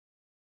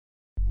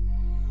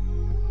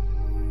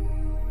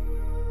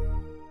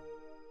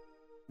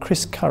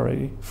Chris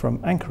Curry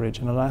from Anchorage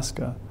in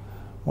Alaska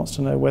wants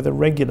to know whether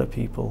regular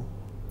people,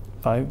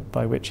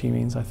 by which he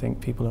means, I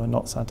think, people who are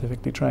not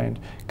scientifically trained,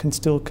 can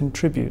still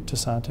contribute to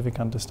scientific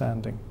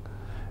understanding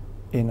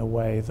in a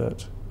way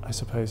that I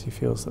suppose he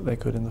feels that they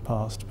could in the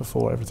past,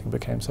 before everything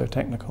became so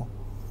technical.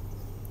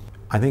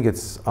 I think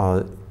it's,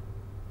 on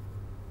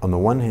the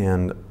one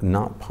hand,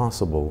 not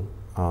possible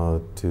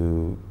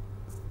to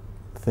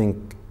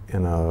think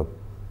in a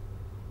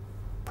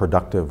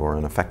productive or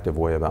an effective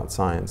way about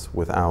science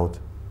without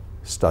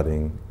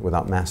studying,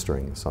 without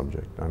mastering the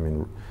subject. I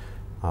mean,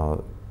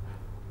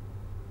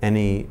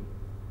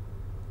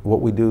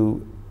 what we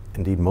do,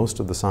 indeed most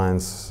of the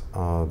science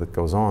that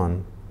goes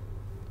on,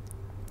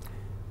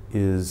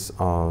 is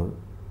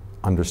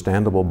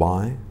understandable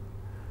by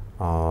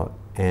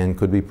and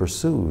could be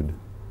pursued,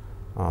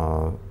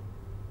 I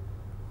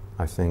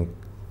think,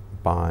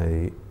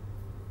 by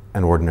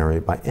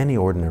any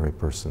ordinary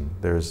person.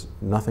 There's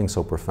nothing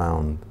so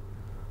profound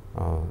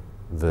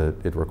that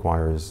it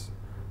requires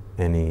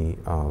any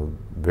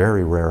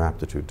very rare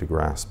aptitude to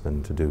grasp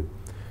and to do.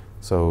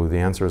 So the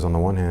answer is, on the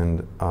one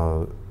hand,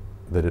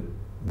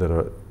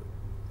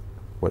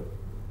 what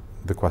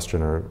the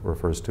questioner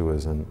refers to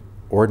as an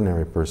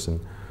ordinary person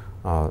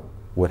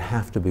would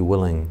have to be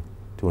willing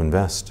to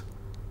invest,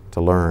 to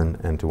learn,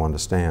 and to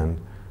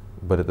understand,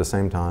 but at the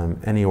same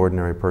time, any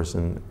ordinary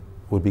person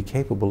would be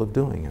capable of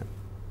doing it.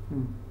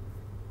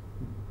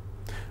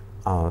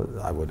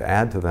 I would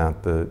add to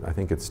that that I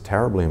think it's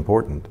terribly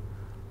important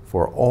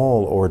for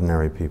all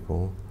ordinary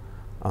people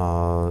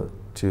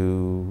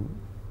to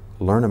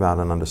learn about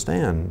and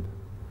understand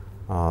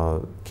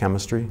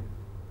chemistry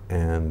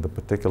and the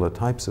particular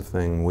types of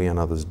thing we and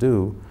others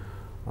do.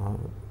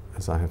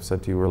 As I have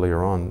said to you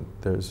earlier on,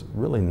 there's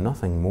really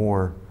nothing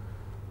more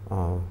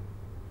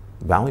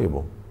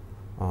valuable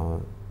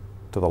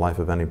to the life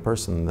of any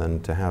person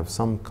than to have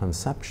some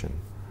conception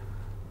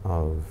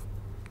of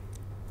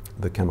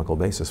the chemical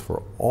basis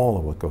for all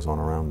of what goes on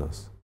around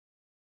us.